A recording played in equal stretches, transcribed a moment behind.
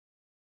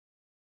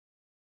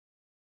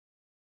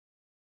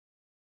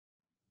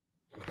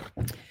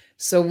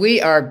So we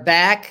are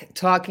back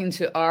talking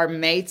to our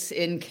mates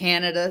in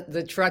Canada,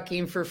 the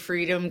Trucking for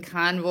Freedom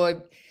convoy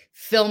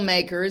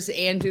filmmakers,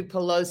 Andrew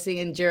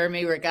Pelosi and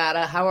Jeremy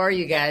Regatta. How are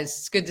you guys?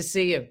 It's good to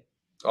see you.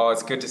 Oh,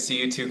 it's good to see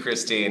you too,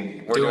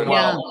 Christine. We're doing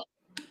well.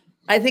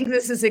 I think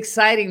this is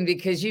exciting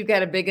because you've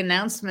got a big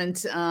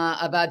announcement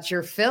about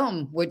your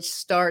film, which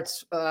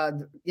starts,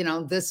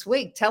 this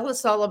week. Tell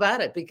us all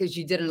about it, because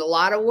you did a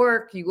lot of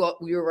work. You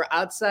were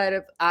outside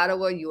of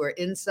Ottawa. You were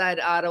inside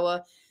Ottawa.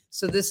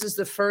 So this is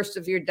the first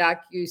of your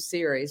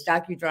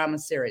docudrama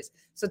series.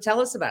 So tell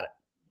us about it.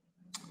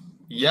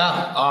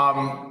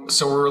 Yeah.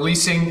 So we're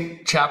releasing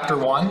Chapter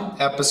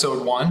 1,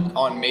 Episode 1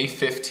 on May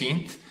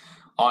 15th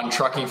on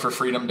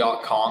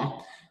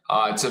truckingforfreedom.com.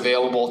 It's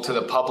available to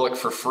the public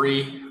for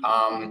free.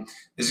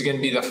 This is going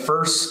to be the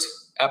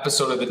first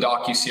episode of the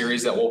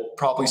docuseries that will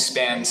probably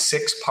span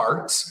 6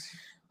 parts.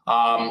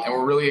 And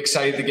we're really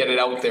excited to get it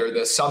out there.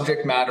 The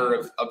subject matter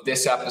of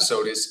this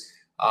episode is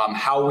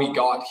how we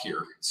got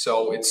here.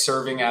 So it's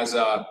serving as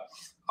a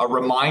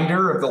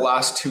reminder of the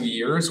last 2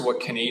 years, what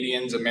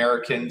Canadians,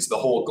 Americans, the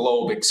whole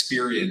globe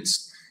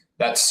experienced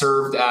that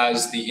served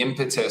as the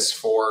impetus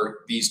for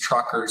these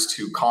truckers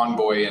to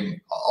convoy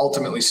and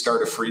ultimately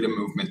start a freedom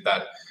movement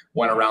that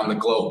went around the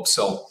globe.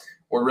 So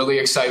we're really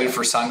excited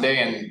for Sunday,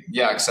 and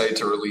excited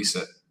to release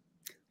it.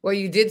 Well,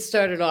 you did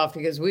start it off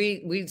because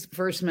we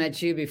first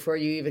met you before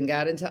you even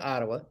got into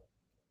Ottawa.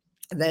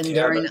 Then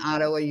during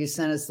Ottawa, you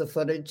sent us the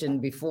footage,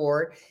 and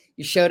before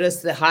you showed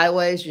us the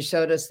highways, you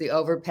showed us the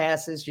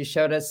overpasses, you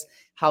showed us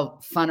how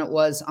fun it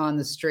was on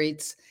the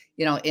streets,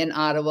 in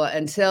Ottawa,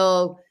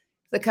 until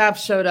the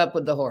cops showed up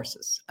with the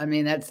horses. I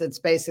mean, that's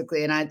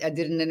basically, and I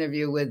did an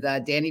interview with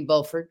Danny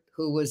Bulford,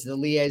 who was the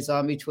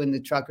liaison between the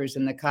truckers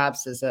and the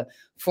cops as a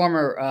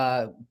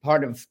former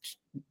part of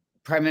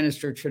Prime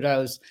Minister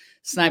Trudeau's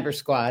sniper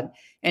squad.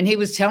 And he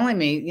was telling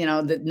me,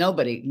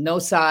 that no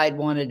side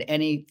wanted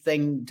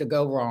anything to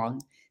go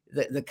wrong.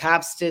 The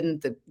cops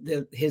didn't,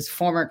 his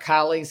former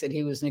colleagues that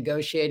he was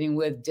negotiating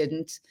with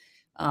didn't.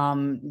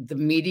 The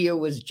media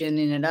was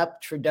ginning it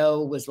up.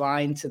 Trudeau was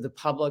lying to the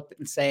public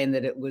and saying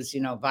that it was,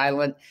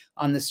 violent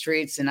on the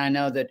streets. And I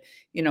know that,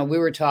 we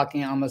were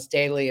talking almost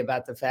daily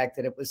about the fact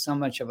that it was so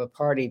much of a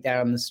party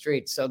down the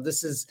street. So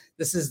this is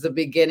the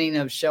beginning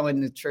of showing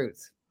the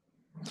truth.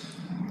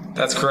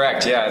 That's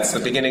correct. Yeah, it's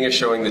the beginning of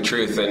showing the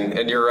truth.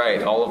 And you're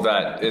right. All of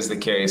that is the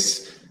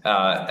case.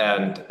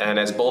 And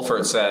as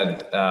Bulford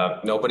said,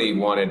 nobody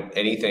wanted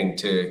anything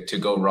to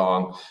go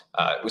wrong.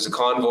 It was a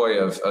convoy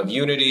of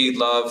unity,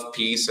 love,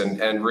 peace,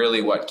 and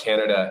really what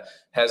Canada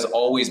has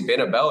always been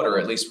about, or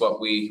at least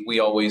what we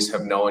always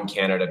have known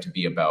Canada to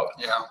be about.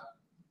 Yeah.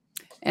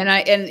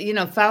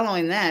 And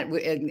following that,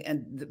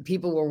 and the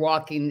people were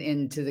walking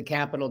into the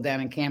Capitol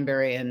down in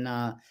Canberra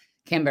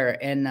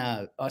in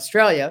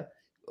Australia,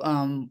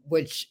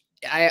 which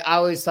I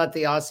always thought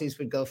the Aussies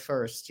would go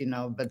first,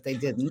 but they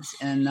didn't.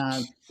 And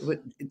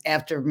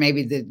after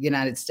maybe the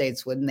United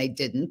States would, and they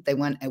didn't. They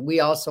went, and we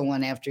also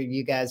went after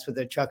you guys with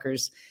the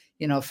truckers,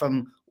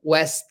 from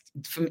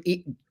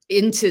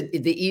into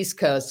the East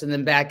Coast and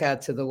then back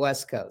out to the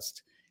West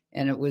Coast.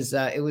 And it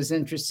was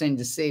interesting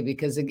to see,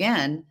 because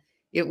again,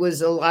 it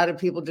was a lot of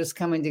people just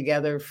coming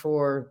together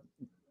for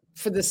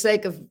the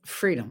sake of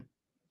freedom.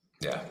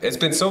 Yeah, it's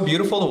been so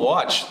beautiful to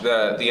watch.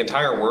 The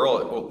entire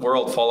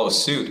world follow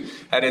suit,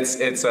 and it's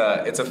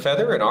a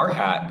feather in our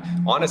hat.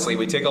 Honestly,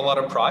 we take a lot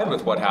of pride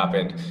with what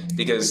happened,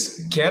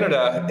 because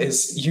Canada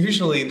is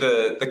usually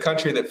the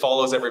country that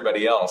follows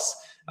everybody else,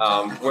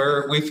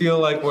 where we feel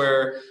like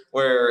we're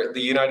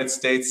the United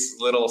States'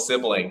 little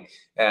sibling,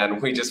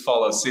 and we just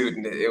follow suit.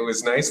 And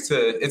it's nice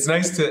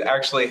to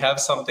actually have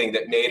something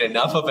that made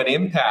enough of an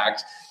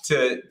impact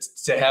to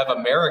have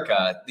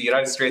America, the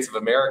United States of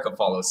America,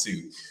 follow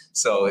suit.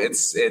 So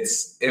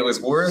it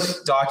was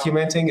worth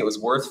documenting, it was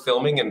worth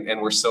filming,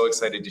 and we're so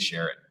excited to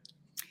share it.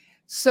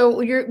 So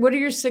what are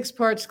your 6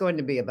 parts going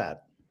to be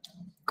about?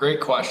 Great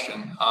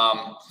question.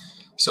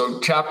 So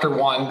Chapter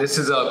 1, this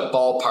is a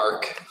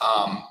ballpark.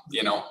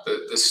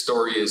 The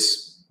story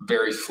is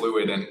very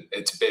fluid and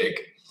it's big.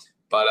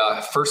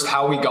 But first,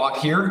 how we got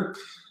here.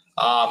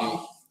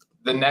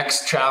 The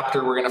next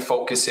chapter, we're going to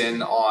focus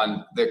in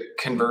on the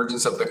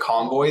convergence of the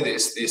convoy, the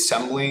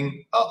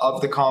assembling of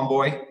the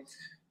convoy.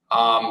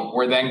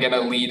 We're then going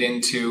to lead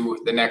into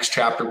the next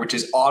chapter, which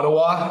is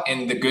Ottawa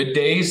in the good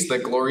days, the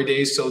glory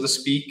days, so to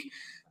speak.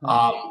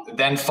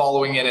 Then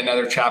following in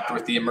another chapter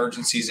with the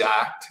Emergencies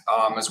Act,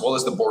 as well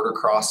as the border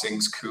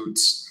crossings,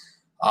 Coots,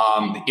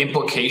 the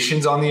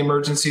implications on the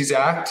Emergencies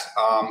Act,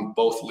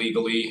 both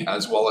legally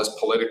as well as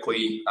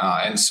politically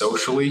and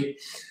socially.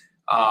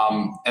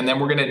 And then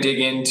we're going to dig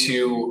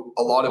into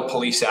a lot of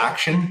police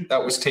action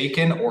that was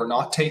taken or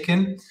not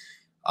taken.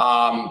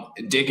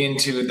 Dig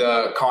into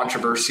the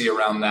controversy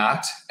around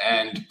that,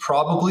 and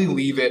probably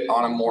leave it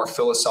on a more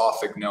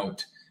philosophic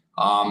note,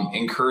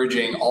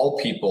 encouraging all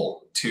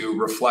people to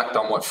reflect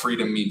on what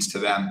freedom means to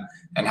them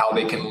and how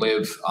they can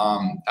live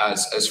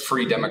as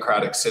free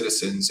democratic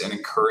citizens, and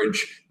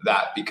encourage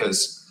that,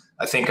 because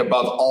I think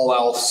above all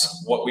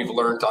else, what we've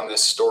learned on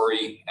this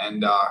story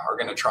and are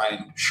going to try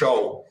and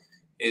show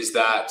is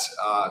that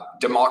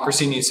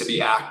democracy needs to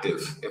be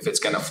active if it's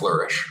going to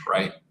flourish,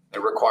 right?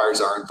 It requires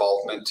our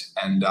involvement,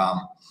 and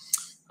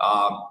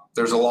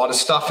there's a lot of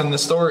stuff in the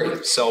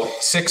story. So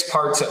 6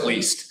 parts at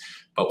least,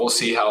 but we'll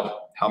see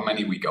how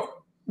many we go.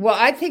 Well,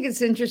 I think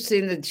it's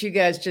interesting that you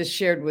guys just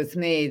shared with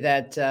me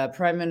that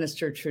Prime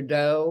Minister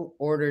Trudeau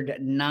ordered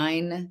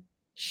 9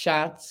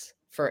 shots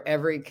for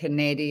every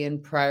Canadian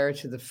prior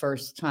to the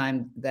first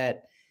time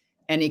that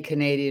any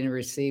Canadian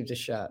received a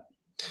shot.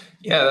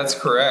 Yeah, that's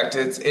correct.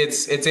 It's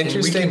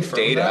interesting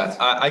data.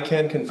 I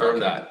can confirm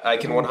that. I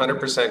can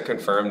 100%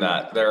 confirm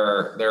that.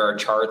 There are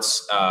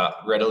charts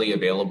readily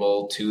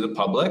available to the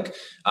public.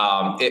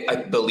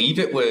 I believe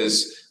it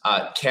was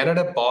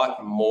Canada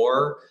bought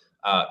more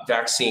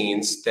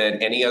vaccines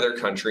than any other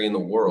country in the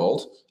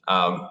world.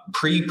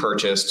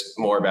 Pre-purchased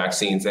more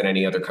vaccines than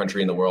any other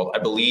country in the world. I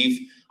believe.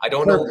 I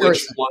don't know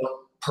which one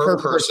per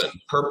person,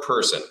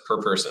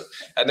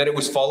 and then it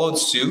was followed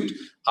suit.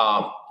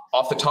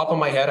 Off the top of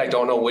my head, I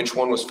don't know which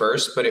one was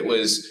first, but it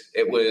was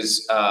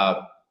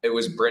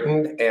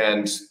Britain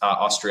and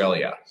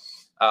Australia.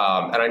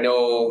 And I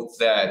know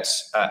that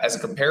as a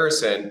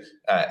comparison,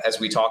 as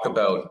we talk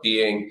about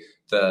being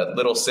the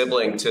little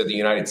sibling to the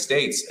United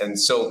States and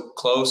so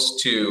close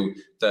to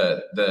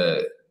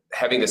the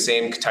having the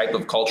same type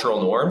of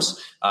cultural norms,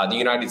 the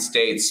United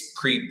States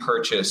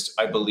pre-purchased,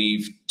 I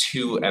believe,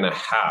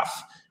 2.5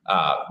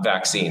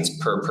 vaccines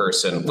per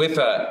person with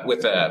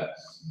a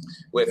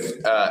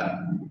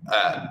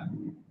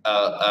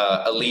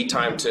lead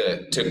time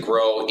to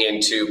grow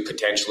into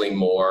potentially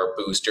more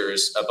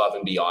boosters above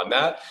and beyond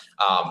that.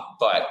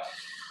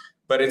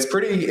 But it's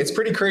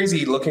pretty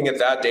crazy looking at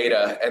that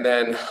data and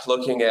then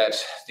looking at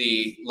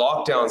the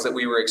lockdowns that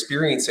we were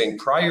experiencing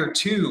prior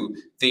to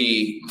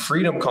the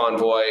Freedom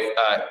Convoy,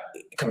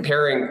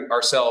 comparing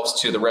ourselves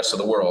to the rest of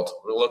the world.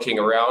 We're looking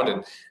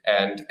around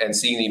and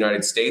seeing the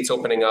United States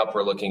opening up.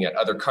 We're looking at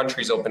other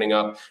countries opening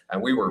up,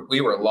 and we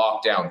were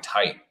locked down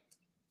tight.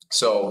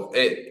 So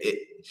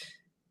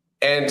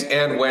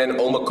and when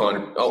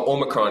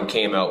Omicron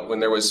came out, when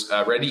there was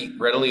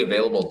readily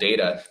available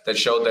data that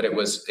showed that it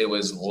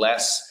was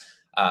less,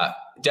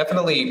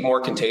 definitely more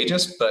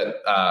contagious,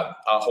 but a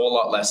whole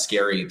lot less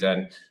scary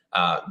than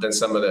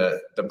some of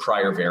the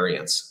prior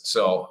variants.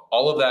 So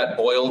all of that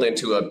boiled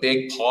into a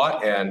big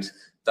pot, and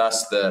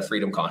thus the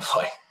Freedom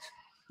Convoy.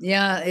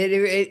 Yeah,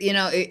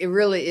 it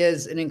really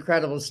is an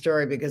incredible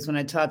story, because when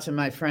I talk to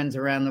my friends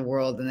around the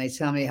world and they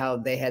tell me how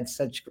they had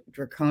such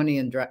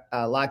draconian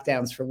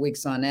lockdowns for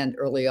weeks on end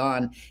early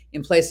on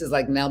in places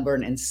like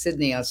Melbourne and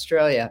Sydney,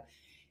 Australia,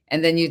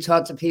 and then you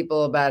talk to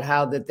people about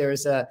how that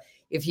there's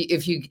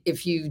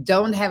if you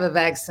don't have a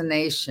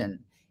vaccination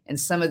in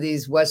some of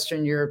these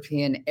Western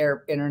European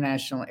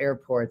international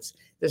airports,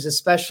 there's a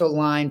special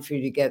line for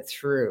you to get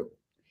through.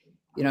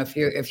 You know,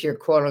 if you're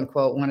quote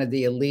unquote one of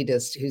the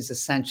elitists who's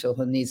essential,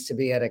 who needs to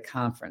be at a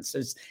conference,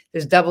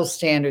 there's double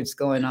standards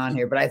going on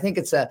here. But I think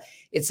it's a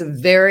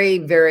very,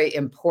 very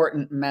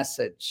important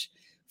message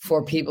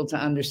for people to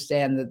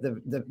understand that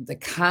the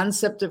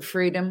concept of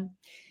freedom,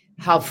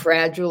 how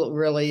fragile it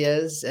really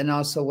is, and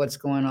also what's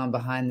going on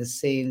behind the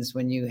scenes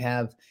when you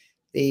have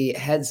the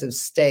heads of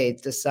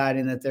state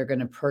deciding that they're going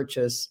to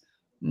purchase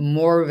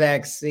more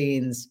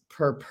vaccines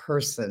per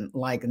person,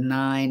 like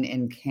 9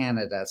 in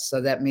Canada.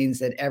 So that means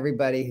that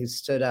everybody who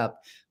stood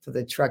up for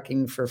the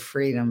Trucking for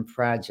Freedom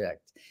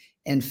project,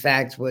 in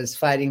fact, was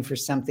fighting for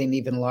something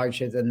even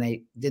larger than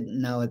they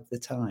didn't know at the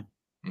time.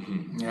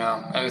 Mm-hmm.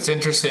 Yeah. And it's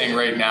interesting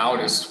right now,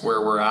 just where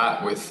we're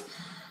at with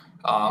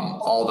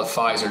all the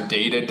Pfizer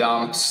data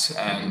dumps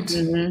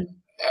and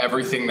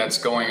everything that's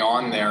going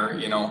on there,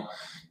 you know,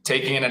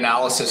 taking an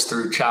analysis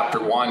through chapter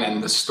 1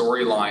 and the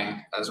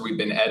storyline as we've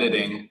been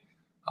editing.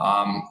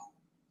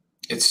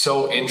 It's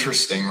so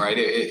interesting, right?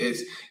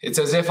 It's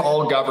as if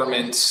all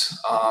governments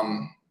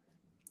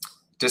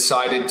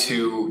decided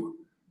to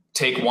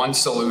take one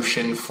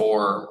solution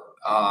for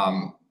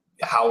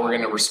how we're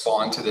going to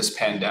respond to this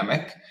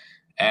pandemic,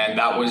 and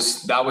that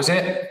was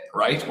it,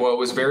 right? Well, it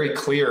was very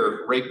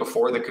clear right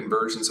before the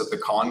convergence of the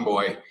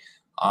convoy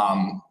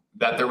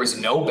that there was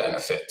no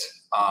benefit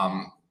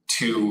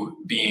to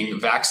being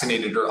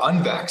vaccinated or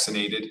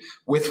unvaccinated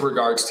with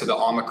regards to the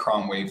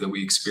Omicron wave that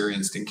we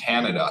experienced in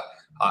Canada.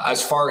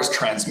 As far as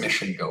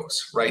transmission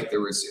goes, right? It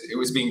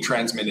was being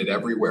transmitted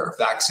everywhere,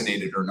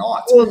 vaccinated or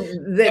not. Well,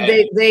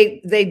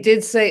 they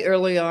did say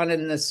early on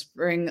in the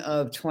spring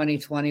of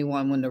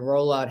 2021, when the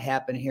rollout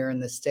happened here in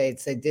the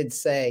States, they did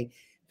say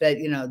that,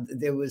 you know,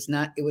 it was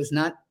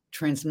not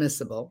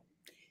transmissible.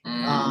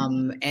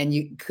 And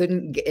you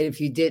couldn't get, if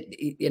you did,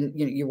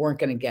 you weren't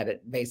going to get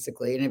it,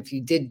 basically. And if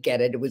you did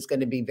get it, it was going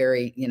to be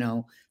very, you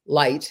know,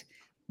 light,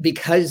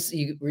 because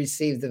you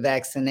received the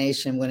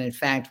vaccination, when in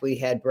fact we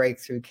had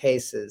breakthrough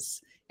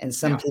cases, and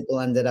some people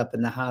ended up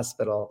in the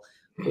hospital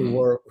who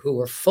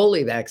were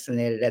fully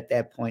vaccinated at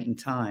that point in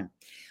time.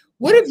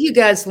 What have you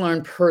guys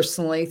learned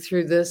personally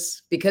through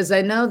this? Because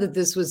I know that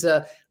this was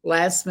a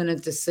last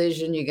minute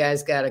decision. You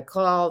guys got a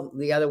call.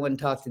 The other one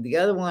talked to the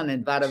other one,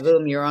 and bada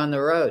boom, you're on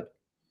the road.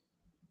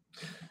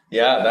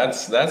 Yeah,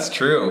 that's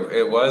true.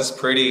 It was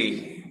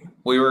pretty.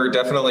 We were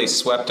definitely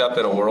swept up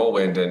in a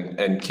whirlwind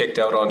and kicked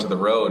out onto the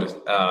road.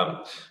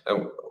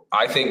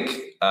 I think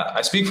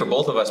I speak for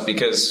both of us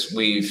because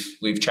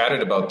we've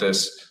chatted about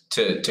this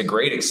to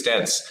great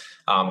extents.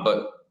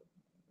 But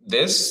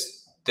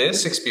this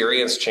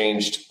experience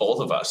changed both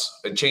of us.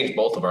 It changed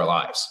both of our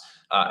lives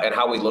and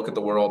how we look at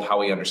the world, how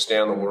we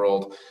understand the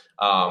world.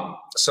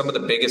 Some of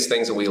the biggest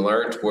things that we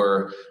learned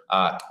were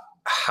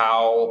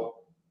how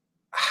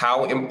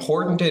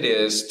important it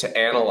is to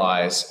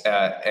analyze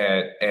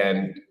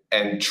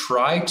and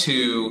try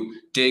to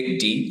dig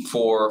deep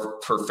for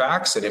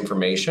facts and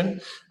information.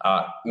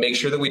 Make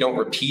sure that we don't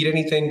repeat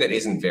anything that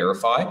isn't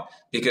verified,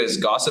 because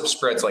gossip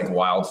spreads like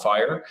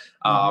wildfire.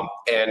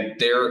 And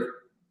there,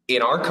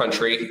 in our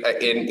country,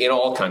 in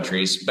all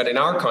countries, but in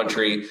our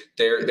country,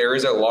 there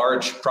is a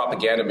large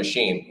propaganda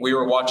machine. We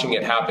were watching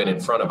it happen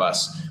in front of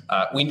us.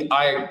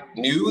 I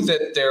knew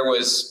that there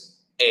was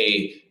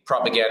a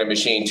propaganda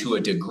machine to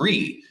a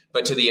degree,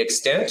 but to the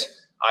extent,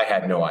 I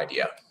had no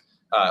idea.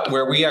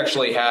 Where we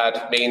actually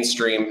had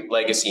mainstream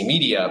legacy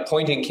media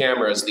pointing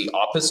cameras the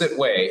opposite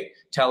way,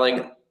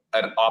 telling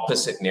an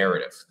opposite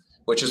narrative,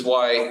 which is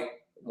why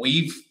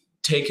we've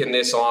taken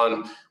this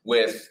on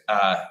with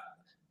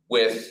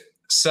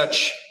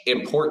such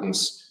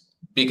importance,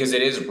 because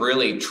it is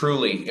really,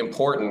 truly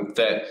important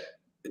that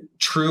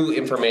true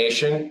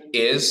information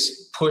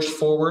is pushed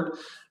forward,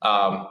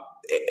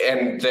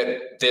 and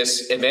that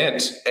this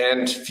event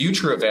and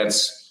future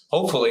events,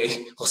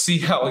 hopefully, we'll see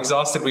how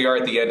exhausted we are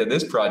at the end of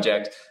this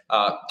project,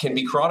 can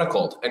be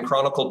chronicled and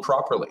chronicled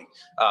properly,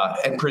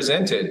 and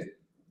presented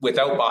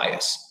without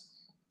bias.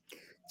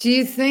 Do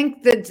you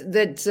think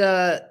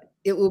that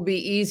it will be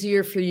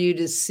easier for you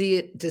to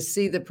see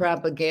the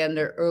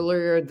propaganda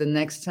earlier the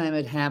next time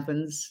it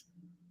happens,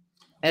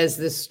 as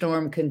this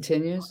storm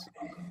continues?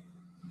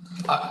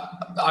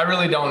 I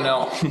really don't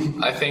know.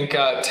 I think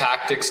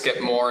tactics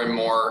get more and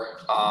more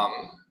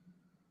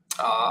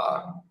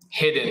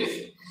hidden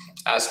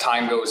as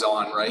time goes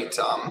on, right?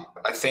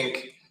 I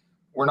think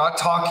we're not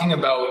talking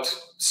about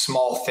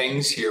small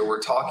things here.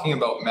 We're talking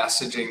about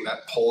messaging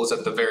that pulls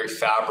at the very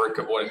fabric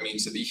of what it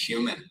means to be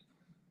human,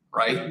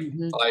 right?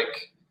 Mm-hmm.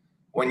 Like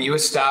when you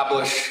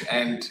establish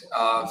and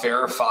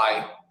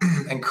verify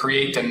and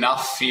create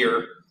enough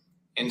fear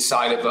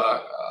inside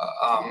of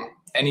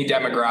any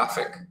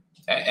demographic,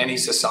 any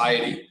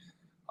society,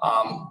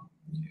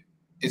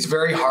 it's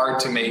very hard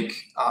to make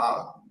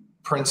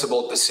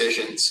principled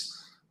decisions.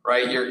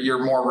 Right,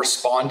 you're more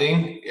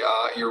responding,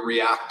 you're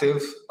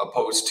reactive,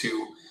 opposed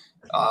to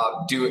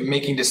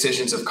making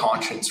decisions of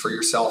conscience for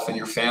yourself and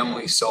your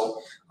family.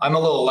 So I'm a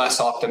little less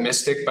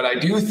optimistic, but I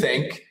do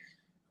think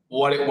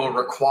what it will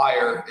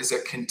require is a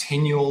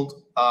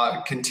continual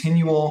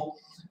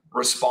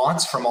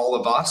response from all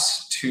of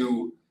us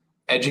to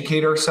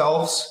educate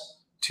ourselves,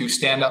 to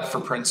stand up for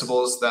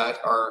principles that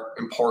are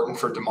important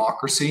for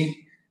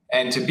democracy,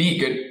 and to be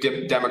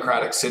good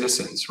democratic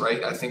citizens.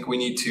 Right, I think we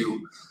need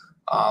to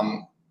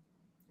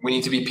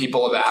be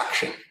people of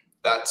action.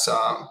 That's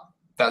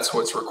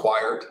what's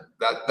required.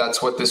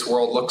 That's what this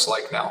world looks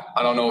like now.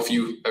 I don't know if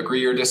you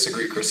agree or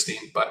disagree,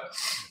 Christine, but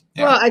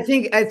yeah. Well, I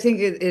think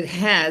it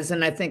has,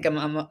 and I think I'm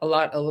a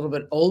little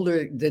bit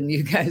older than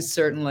you guys,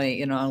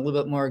 certainly, a little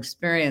bit more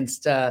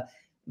experienced.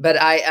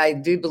 But I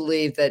do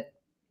believe that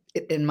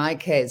in my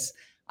case,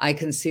 I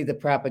can see the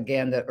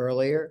propaganda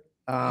earlier.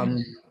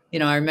 I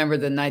remember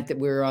the night that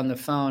we were on the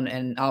phone,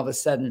 and all of a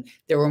sudden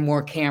there were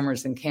more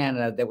cameras in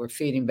Canada that were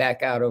feeding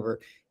back out over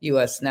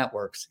U.S.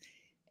 networks,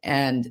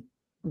 and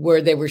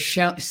where they were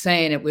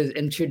saying it was,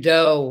 and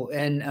Trudeau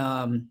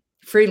and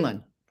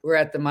Freeland were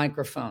at the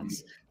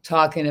microphones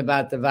talking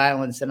about the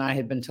violence. And I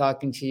had been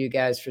talking to you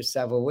guys for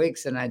several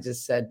weeks, and I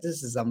just said,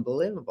 this is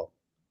unbelievable.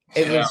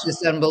 It was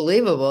just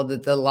unbelievable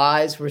that the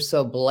lies were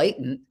so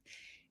blatant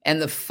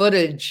and the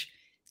footage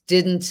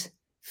didn't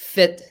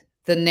fit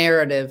the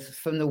narrative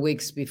from the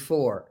weeks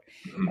before.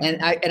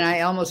 And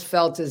I almost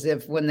felt as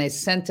if when they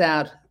sent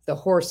out the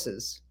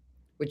horses,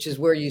 which is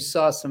where you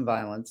saw some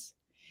violence,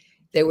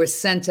 they were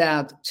sent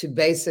out to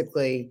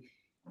basically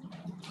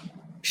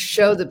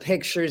show the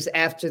pictures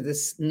after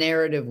this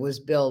narrative was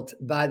built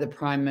by the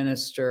prime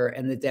minister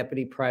and the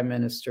deputy prime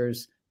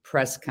minister's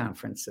press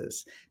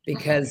conferences,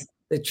 because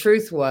the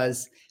truth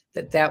was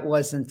that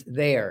wasn't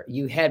there.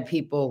 You had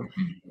people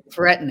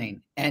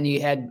threatening, and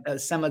you had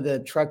some of the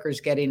truckers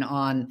getting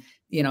on,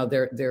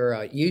 their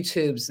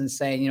YouTubes and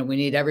saying, we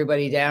need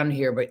everybody down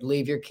here, but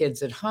leave your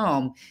kids at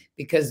home,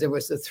 because there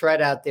was a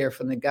threat out there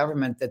from the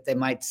government that they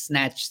might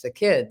snatch the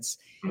kids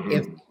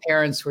if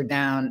parents were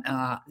down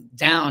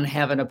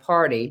having a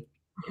party,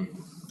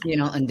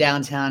 in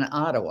downtown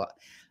Ottawa.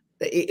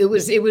 It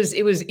was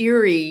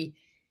eerie,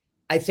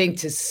 I think,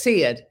 to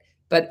see it,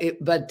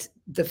 but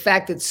the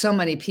fact that so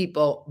many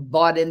people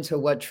bought into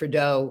what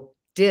Trudeau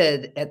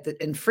did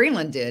and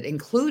Freeland did,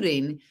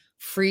 including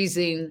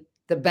freezing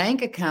the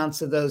bank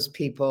accounts of those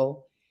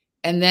people,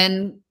 and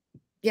then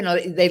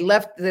they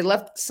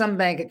left some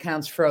bank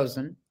accounts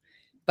frozen,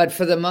 but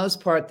for the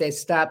most part, they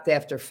stopped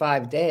after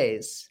 5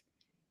 days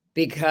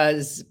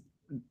because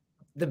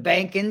the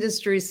bank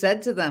industry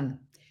said to them,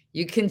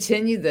 you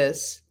continue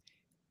this,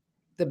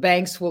 the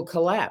banks will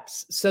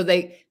collapse. So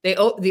the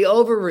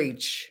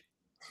overreach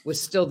was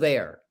still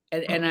there.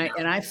 And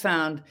I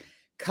found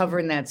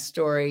covering that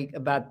story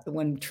about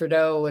when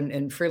Trudeau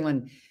and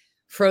Freeland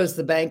froze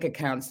the bank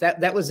accounts,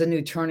 that was a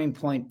new turning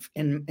point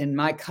in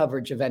my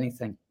coverage of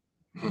anything.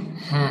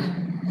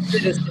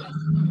 Citizens.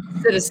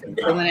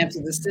 They went after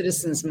the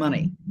citizens'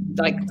 money.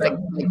 Like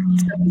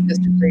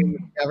disagreeing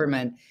with the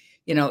government,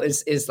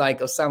 is like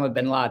Osama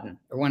bin Laden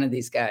or one of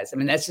these guys. I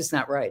mean, that's just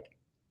not right.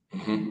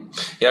 Mm-hmm.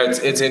 Yeah,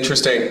 it's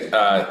interesting.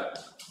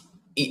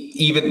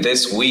 Even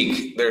this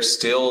week, there's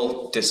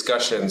still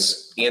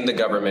discussions in the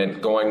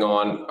government going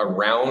on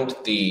around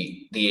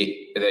the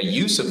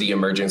use of the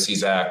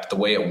Emergencies Act, the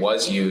way it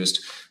was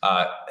used.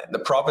 The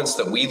province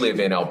that we live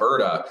in,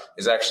 Alberta,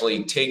 is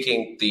actually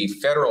taking the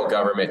federal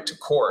government to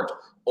court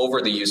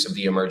over the use of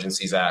the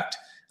Emergencies Act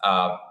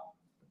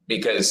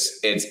because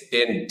it's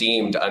been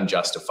deemed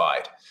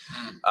unjustified.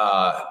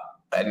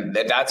 And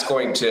that's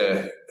going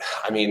to,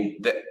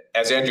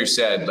 as Andrew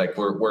said, like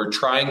we're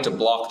trying to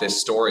block this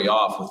story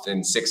off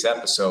within 6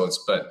 episodes,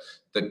 but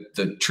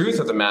the truth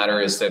of the matter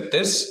is that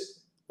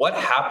what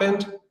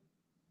happened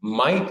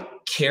might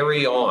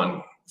carry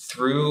on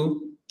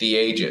through the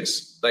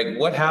ages. Like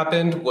what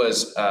happened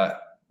was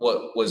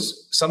what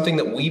was something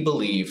that we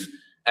believe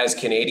as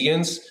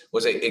Canadians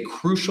was a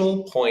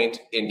crucial point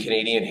in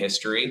Canadian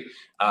history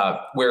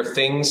where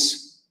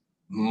things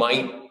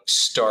might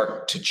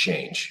start to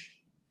change.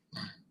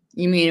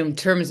 You mean in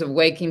terms of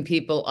waking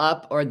people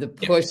up or the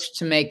push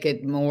to make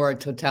it more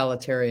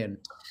totalitarian?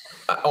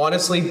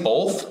 Honestly,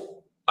 both.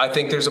 I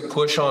think there's a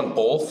push on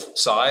both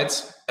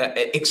sides, an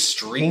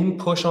extreme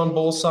push on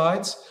both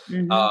sides.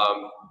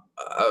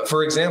 Mm-hmm.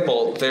 For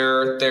example,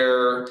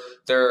 the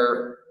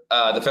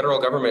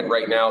federal government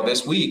right now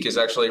this week is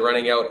actually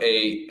running out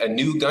a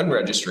new gun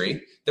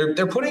registry.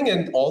 They're putting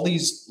in all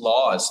these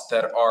laws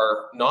that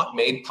are not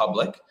made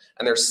public,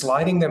 and they're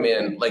sliding them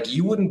in like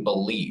you wouldn't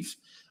believe.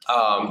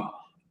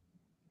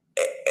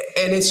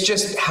 And it's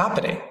just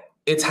happening.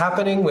 It's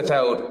happening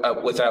without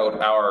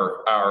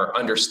our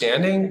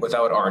understanding,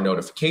 without our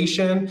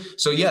notification.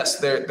 So yes,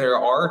 there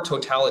are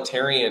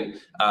totalitarian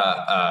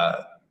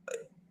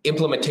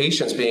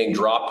implementations being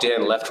dropped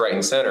in left, right,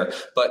 and center.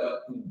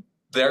 But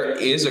there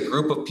is a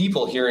group of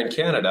people here in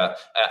Canada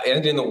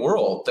and in the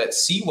world that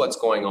see what's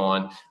going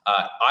on.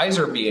 Eyes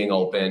are being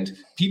opened.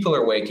 People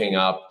are waking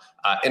up,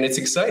 and it's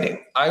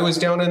exciting. I was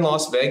down in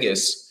Las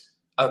Vegas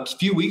a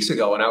few weeks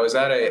ago, and I was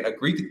at a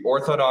Greek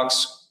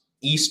Orthodox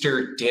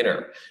Easter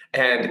dinner,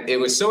 and it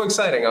was so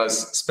exciting. I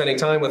was spending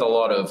time with a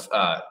lot of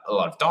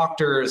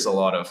doctors, a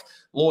lot of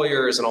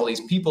lawyers, and all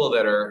these people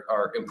that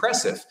are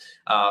impressive.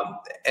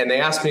 And they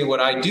asked me what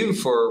I do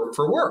for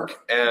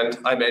work, and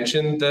I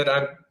mentioned that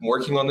I'm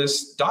working on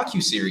this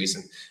docuseries.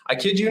 And I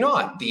kid you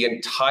not, the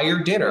entire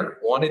dinner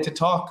wanted to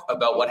talk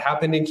about what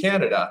happened in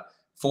Canada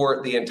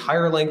for the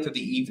entire length of the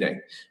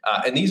evening.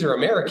 And these are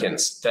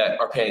Americans that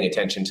are paying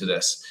attention to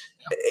this.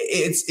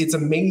 It's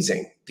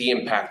amazing the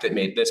impact that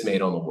this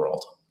made on the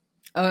world.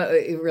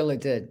 It really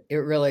did. It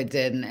really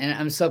did. And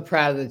I'm so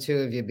proud of the two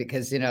of you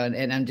because,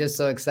 and I'm just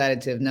so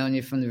excited to have known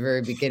you from the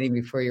very beginning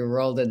before you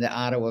rolled into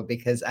Ottawa,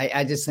 because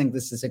I just think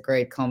this is a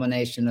great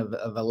culmination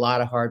of a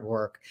lot of hard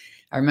work.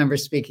 I remember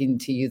speaking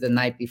to you the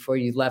night before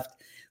you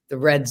left the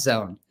red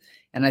zone.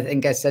 And I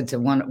think I said to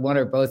one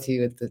or both of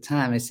you at the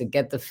time, I said,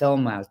 get the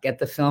film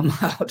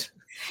out.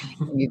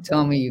 And you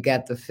told me you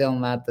got the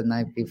film out the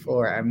night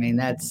before. I mean,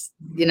 that's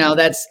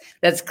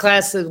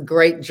class of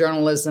great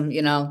journalism.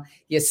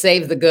 You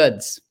save the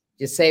goods.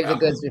 You save the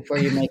goods before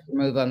you make your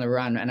move on the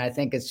run. And I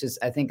think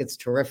it's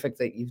terrific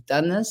that you've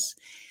done this.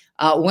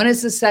 When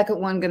is the second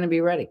one going to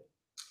be ready?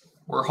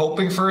 We're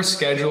hoping for a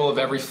schedule of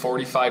every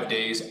 45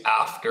 days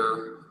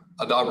after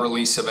the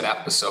release of an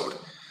episode.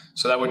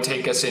 So that would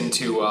take us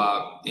into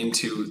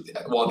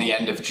the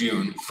end of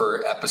June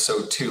for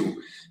episode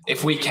 2.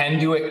 If we can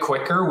do it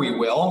quicker, we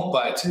will.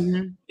 But,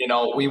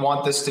 we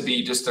want this to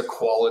be just a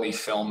quality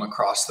film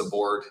across the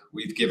board.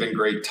 We've given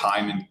great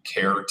time and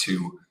care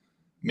to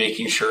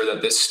making sure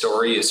that this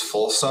story is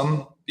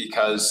fulsome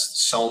because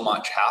so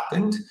much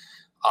happened.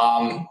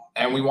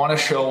 And we want to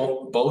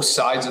show both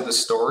sides of the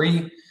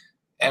story.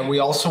 And we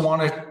also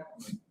want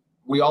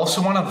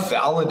to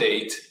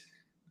validate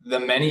the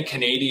many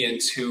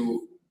Canadians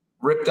who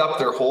ripped up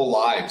their whole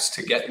lives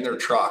to get in their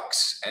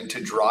trucks and to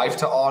drive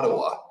to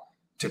Ottawa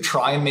to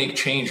try and make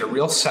change, a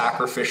real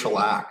sacrificial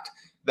act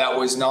that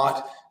was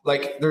not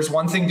like, there's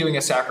one thing doing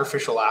a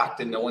sacrificial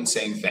act and no one's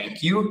saying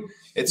thank you.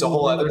 It's a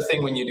whole other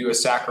thing when you do a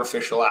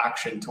sacrificial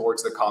action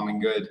towards the common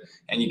good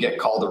and you get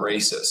called a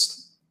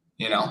racist,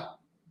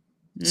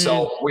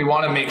 So we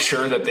want to make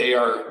sure that they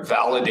are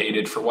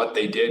validated for what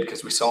they did,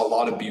 because we saw a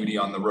lot of beauty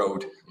on the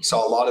road. We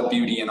saw a lot of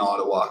beauty in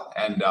Ottawa.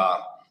 And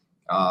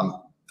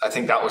I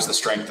think that was the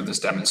strength of this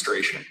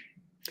demonstration.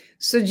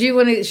 So do you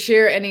want to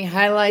share any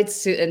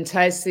highlights to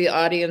entice the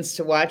audience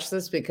to watch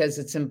this? Because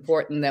it's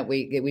important that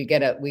we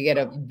get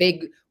a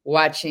big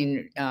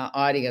watching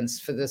audience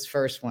for this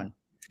first one.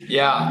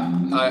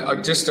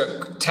 Yeah, just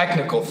a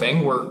technical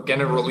thing. We're going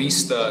to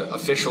release the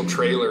official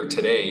trailer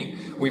today.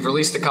 We've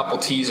released a couple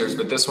teasers,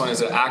 but this one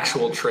is an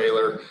actual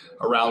trailer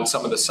around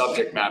some of the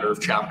subject matter of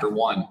chapter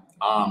 1.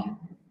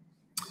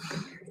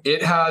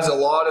 It has a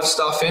lot of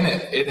stuff in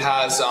it. It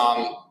has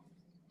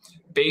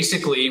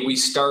basically, we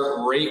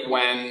start right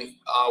when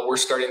we're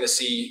starting to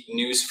see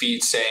news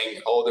feeds saying,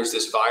 oh, there's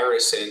this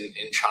virus in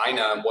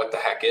China, and what the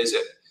heck is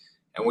it?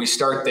 And we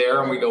start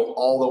there and we go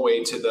all the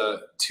way to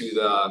the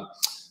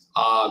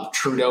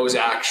Trudeau's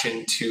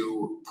action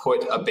to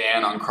put a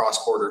ban on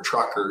cross-border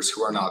truckers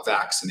who are not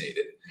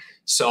vaccinated.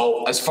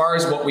 So as far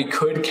as what we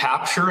could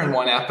capture in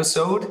one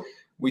episode,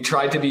 we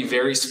tried to be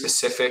very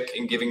specific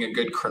in giving a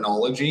good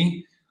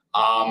chronology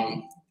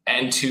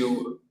and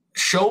to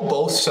show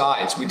both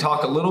sides. We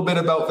talk a little bit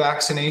about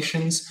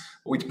vaccinations,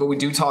 but we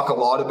do talk a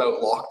lot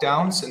about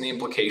lockdowns and the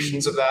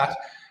implications of that.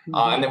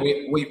 And then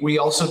we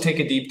also take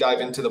a deep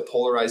dive into the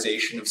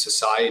polarization of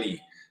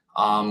society.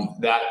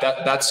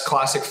 That's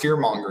classic fear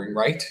mongering,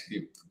 right?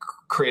 You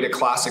create a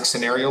classic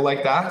scenario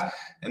like that,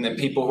 and then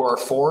people who are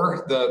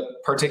for the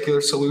particular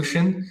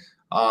solution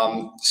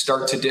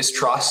start to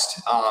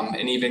distrust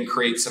and even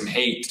create some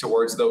hate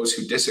towards those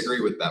who disagree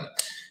with them.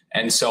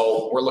 And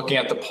so we're looking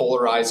at the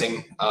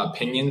polarizing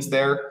opinions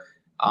there.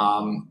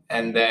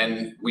 And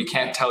then we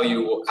can't tell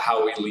you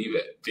how we leave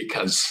it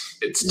because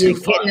it's too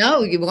fun.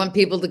 No, you want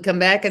people to come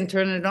back and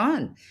turn it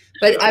on.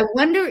 But I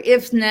wonder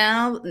if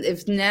now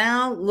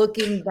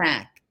looking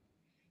back,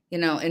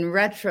 in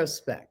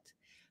retrospect,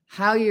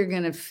 how you're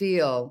going to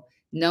feel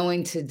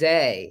knowing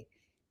today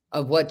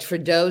of what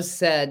Trudeau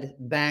said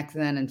back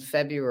then in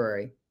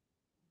February,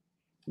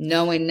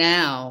 knowing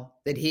now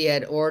that he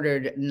had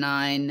ordered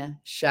 9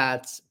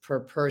 shots per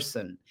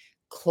person,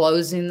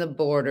 closing the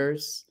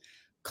borders,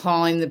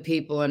 calling the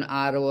people in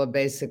Ottawa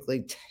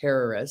basically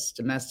terrorists,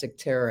 domestic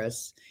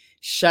terrorists,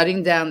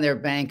 shutting down their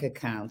bank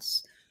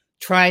accounts,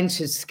 trying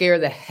to scare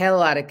the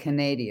hell out of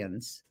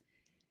Canadians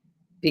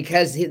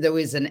because there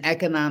was an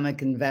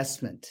economic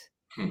investment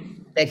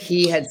that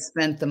he had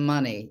spent the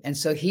money. And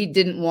so he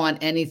didn't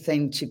want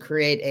anything to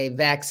create a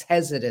vax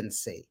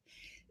hesitancy.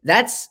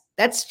 That's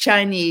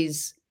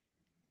Chinese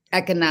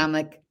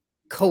economic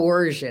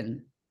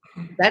coercion.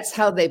 That's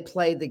how they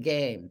play the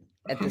game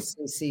at the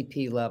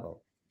CCP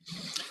level.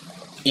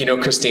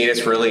 Christine,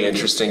 it's really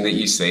interesting that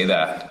you say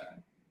that,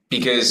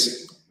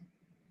 because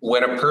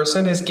when a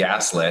person is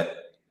gaslit,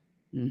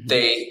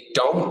 they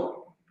don't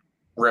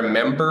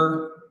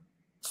remember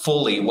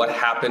fully what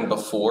happened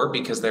before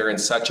because they're in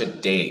such a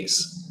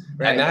daze.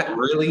 Right. And that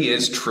really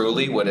is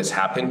truly what has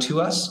happened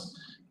to us.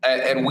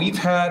 And we've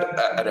had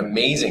an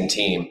amazing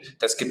team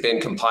that's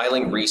been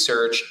compiling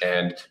research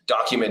and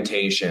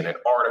documentation and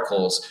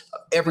articles of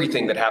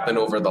everything that happened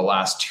over the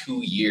last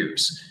 2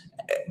 years.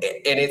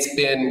 And it's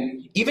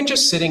been even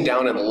just sitting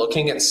down and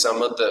looking at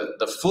some of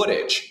the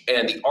footage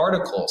and the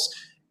articles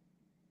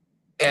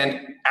and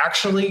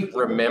actually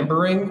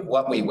remembering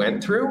what we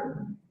went through,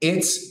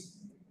 it's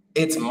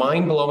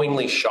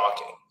mind-blowingly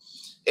shocking.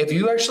 If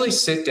you actually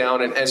sit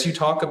down and as you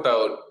talk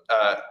about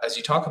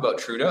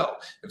Trudeau,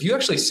 if you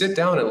actually sit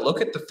down and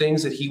look at the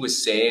things that he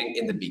was saying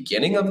in the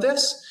beginning of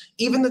this,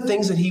 even the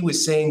things that he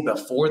was saying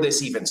before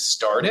this even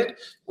started,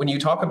 when you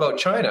talk about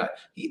China,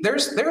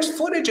 there's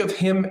footage of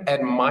him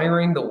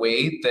admiring the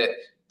way that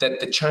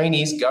the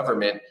Chinese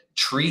government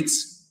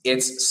treats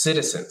its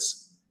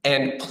citizens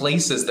and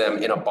places them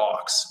in a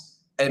box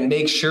and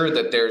makes sure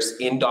that there's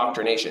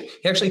indoctrination.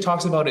 He actually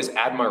talks about his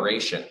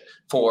admiration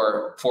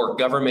for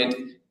government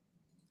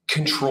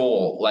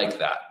control like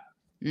that.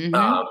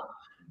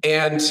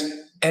 And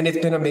it's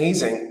been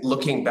amazing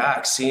looking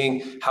back,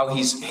 seeing how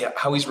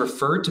he's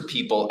referred to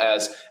people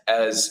as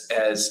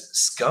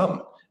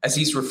scum, as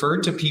he's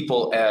referred to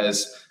people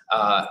as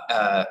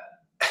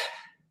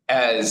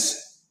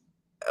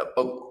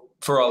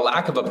for a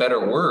lack of a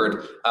better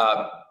word,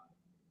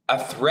 a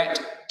threat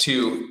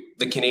to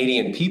the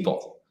Canadian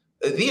people.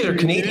 These are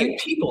Canadian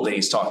people that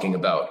he's talking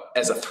about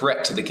as a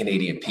threat to the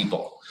Canadian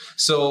people.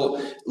 So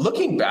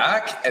looking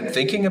back and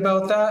thinking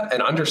about that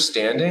and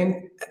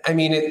understanding, I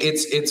mean,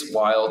 it's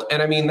wild.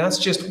 And I mean, that's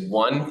just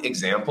one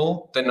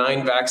example. The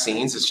 9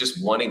 vaccines is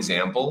just one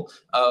example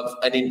of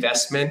an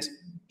investment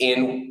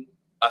in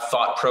a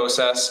thought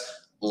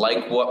process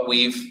like what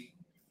we've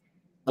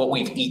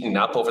eaten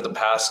up over the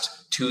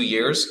past 2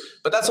 years.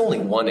 But that's only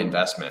one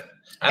investment.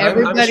 And I'm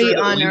sure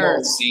that we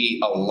won't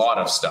see a lot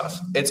of stuff.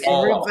 It's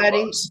all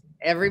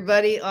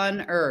everybody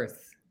on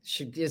earth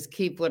should just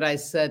keep what I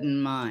said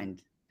in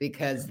mind,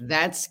 because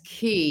that's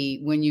key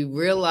when you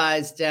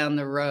realize down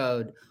the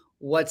road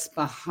what's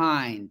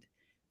behind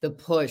the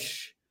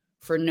push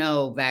for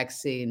no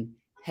vaccine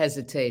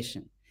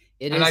hesitation.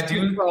 It is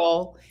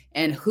control.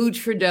 And who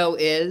Trudeau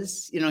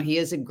is, he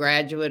is a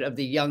graduate of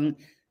the young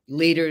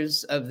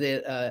leaders of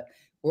the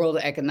World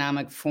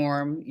Economic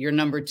Forum. You're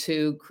number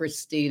 2,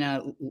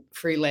 Christina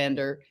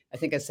Freelander. I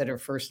think I said her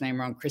first name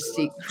wrong.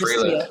 Christine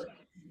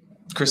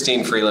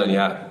Freeland,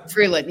 yeah.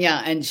 Freeland,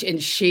 yeah. And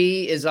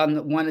she is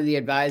on one of the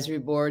advisory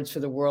boards for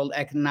the World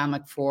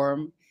Economic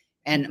Forum.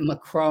 And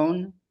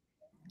Macron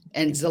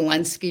and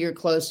Zelensky are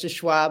close to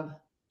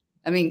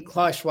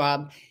Klaus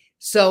Schwab.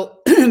 So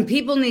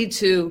people need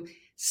to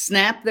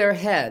snap their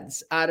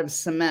heads out of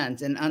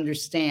cement and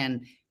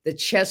understand the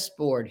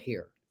chessboard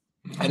here.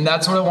 And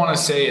that's what I want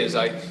to say is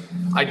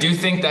I do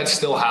think that's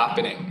still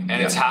happening,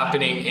 and it's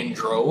happening in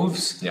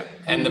droves. Yeah.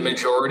 And the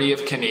majority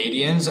of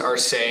Canadians are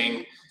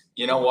saying,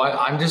 you know what,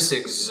 I'm just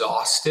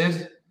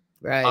exhausted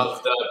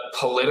of the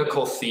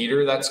political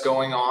theater that's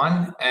going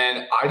on.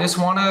 And I just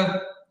want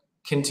to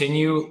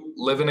continue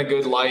living a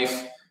good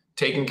life,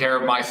 taking care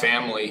of my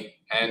family,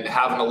 and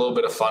having a little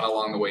bit of fun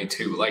along the way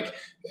too. Like,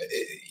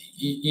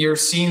 you're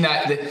seeing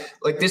that,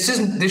 like, this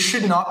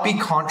should not be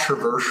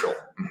controversial.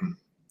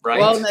 Right.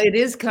 Well, it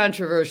is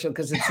controversial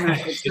because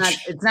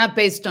it's not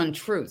based on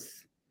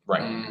truth.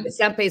 Right. It's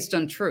not based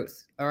on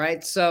truth. All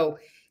right. So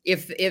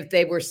if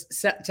they were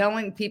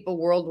telling people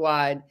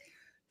worldwide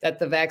that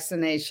the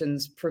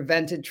vaccinations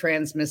prevented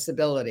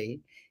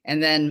transmissibility,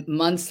 and then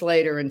months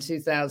later in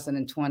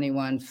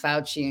 2021,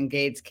 Fauci and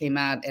Gates came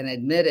out and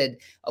admitted,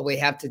 oh, we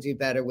have to do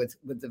better with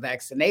the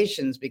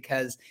vaccinations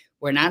because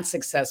we're not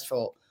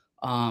successful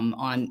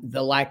on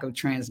the lack of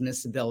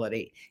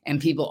transmissibility, and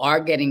people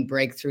are getting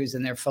breakthroughs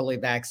and they're fully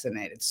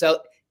vaccinated. So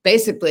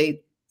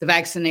basically the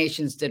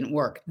vaccinations didn't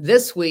work.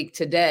 This week,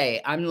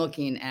 today, I'm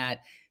looking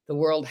at the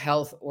World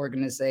Health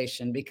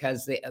Organization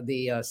because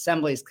the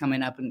assembly is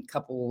coming up in a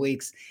couple of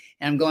weeks,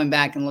 and I'm going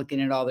back and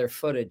looking at all their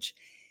footage.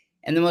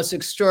 And the most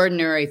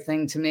extraordinary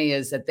thing to me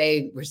is that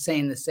they were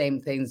saying the same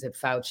things that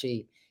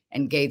Fauci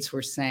and Gates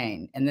were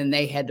saying, and then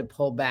they had to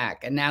pull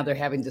back. And now they're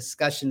having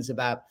discussions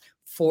about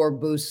 4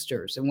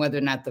 boosters and whether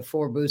or not the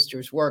 4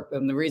 boosters work.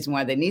 And the reason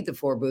why they need the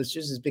 4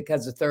 boosters is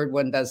because the 3rd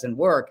one doesn't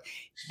work.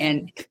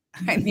 And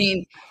I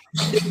mean,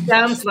 it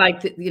sounds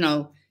like,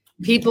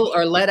 people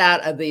are let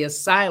out of the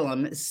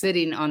asylum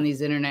sitting on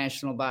these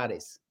international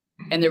bodies,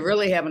 and they're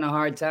really having a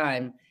hard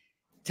time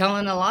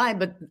telling a lie,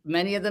 but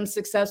many of them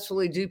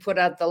successfully do put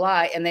out the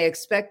lie, and they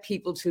expect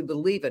people to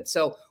believe it.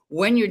 So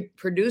when you're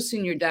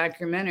producing your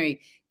documentary,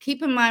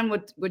 keep in mind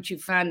what you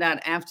found out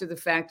after the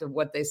fact of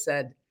what they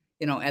said,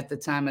 at the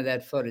time of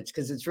that footage,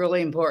 because it's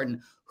really important.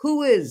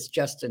 Who is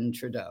Justin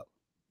Trudeau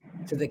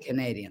to the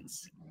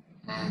Canadians?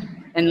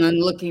 And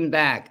then looking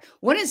back,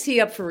 when is he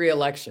up for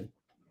re-election?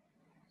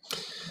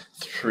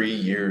 3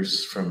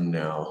 years from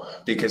now,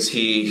 because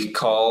he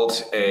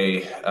called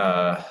a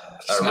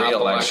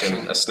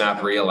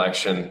snap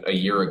re-election a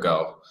year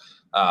ago,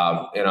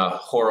 in a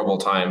horrible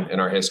time in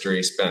our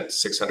history, spent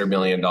 $600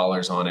 million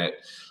on it,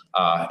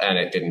 and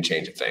it didn't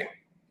change a thing.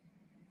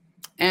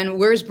 And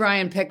where's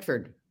Brian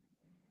Pickford?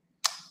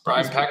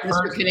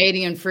 Mr.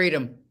 Canadian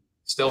freedom.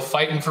 Still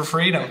fighting for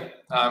freedom.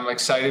 I'm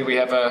excited. We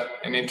have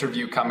an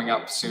interview coming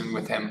up soon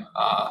with him.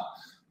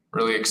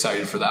 Really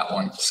excited for that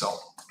one. So,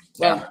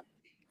 yeah. Well,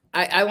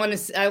 I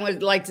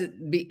would like to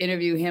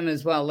interview him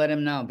as well. Let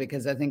him know,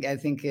 because I think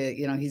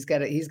he's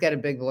got a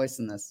big voice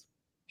in this.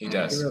 He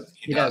does.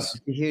 He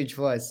does. A huge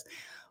voice.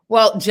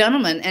 Well,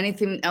 gentlemen,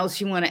 anything else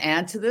you want to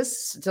add to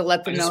this to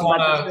let them know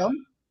about the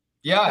film?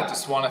 Yeah, I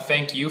just want to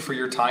thank you for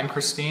your time,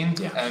 Christine,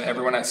 and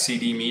everyone at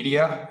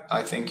CDMedia.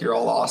 I think you're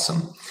all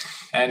awesome.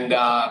 And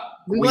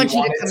we want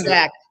you to come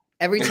back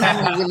every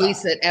time we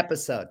release an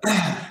episode.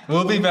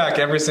 We'll be back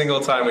every single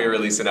time we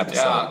release an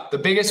episode. Yeah, the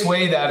biggest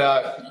way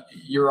that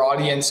your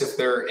audience, if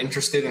they're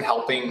interested in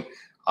helping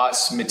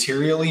us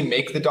materially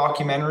make the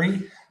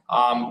documentary,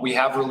 we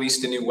have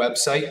released a new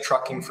website,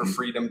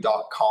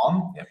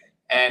 truckingforfreedom.com. Yep.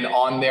 And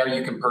on there,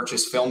 you can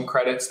purchase film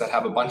credits that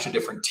have a bunch of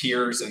different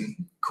tiers and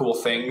cool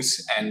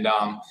things. And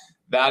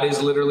that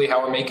is literally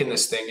how we're making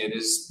this thing. It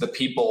is the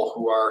people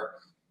who are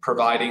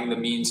providing the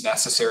means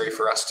necessary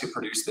for us to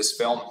produce this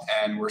film.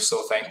 And we're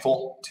so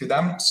thankful to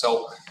them.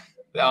 So,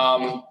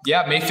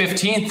 May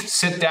 15th,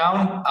 sit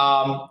down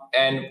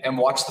and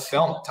watch the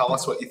film. Tell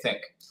us what you think.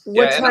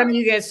 What time are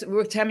you guys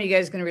going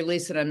to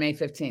release it on May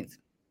 15th?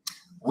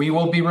 We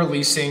will be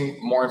releasing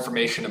more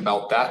information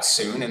about that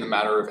soon in a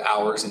matter of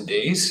hours and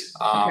days.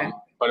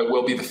 But it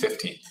will be the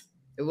 15th.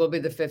 It will be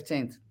the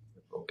 15th.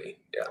 It will be,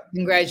 yeah.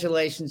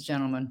 Congratulations,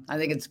 gentlemen. I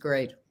think it's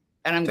great.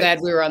 And I'm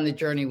glad we were on the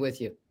journey with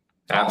you.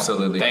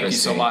 Absolutely. Thank you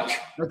so much.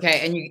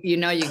 Okay. And you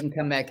can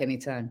come back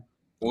anytime.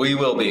 We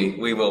will be.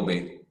 We will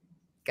be.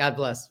 God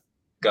bless.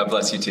 God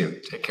bless you too.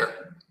 Take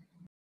care.